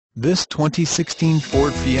This 2016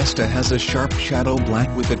 Ford Fiesta has a sharp shadow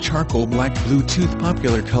black with a charcoal black Bluetooth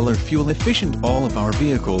popular color, fuel efficient. All of our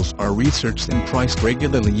vehicles are researched and priced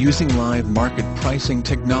regularly using live market pricing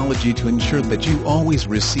technology to ensure that you always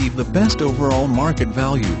receive the best overall market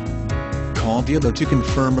value. Call dealer to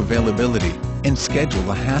confirm availability and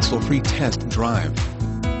schedule a hassle-free test drive.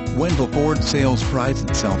 Wendle Ford Sales prides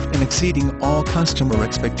itself in exceeding all customer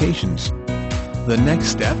expectations. The next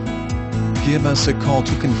step? Give us a call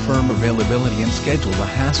to confirm availability and schedule a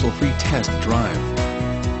hassle-free test drive.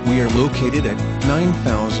 We are located at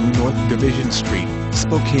 9000 North Division Street,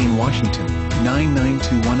 Spokane, Washington,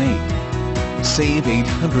 99218. Save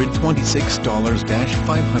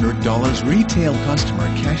 $826-$500 retail customer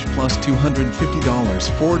cash plus $250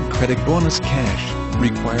 Ford credit bonus cash.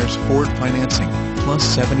 Requires Ford financing, plus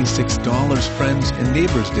 $76 friends and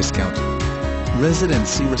neighbors discount.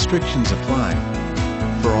 Residency restrictions apply.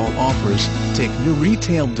 For all offers, take new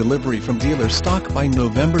retail delivery from dealer stock by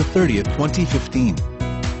November 30, 2015.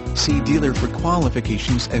 See dealer for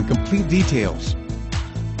qualifications and complete details.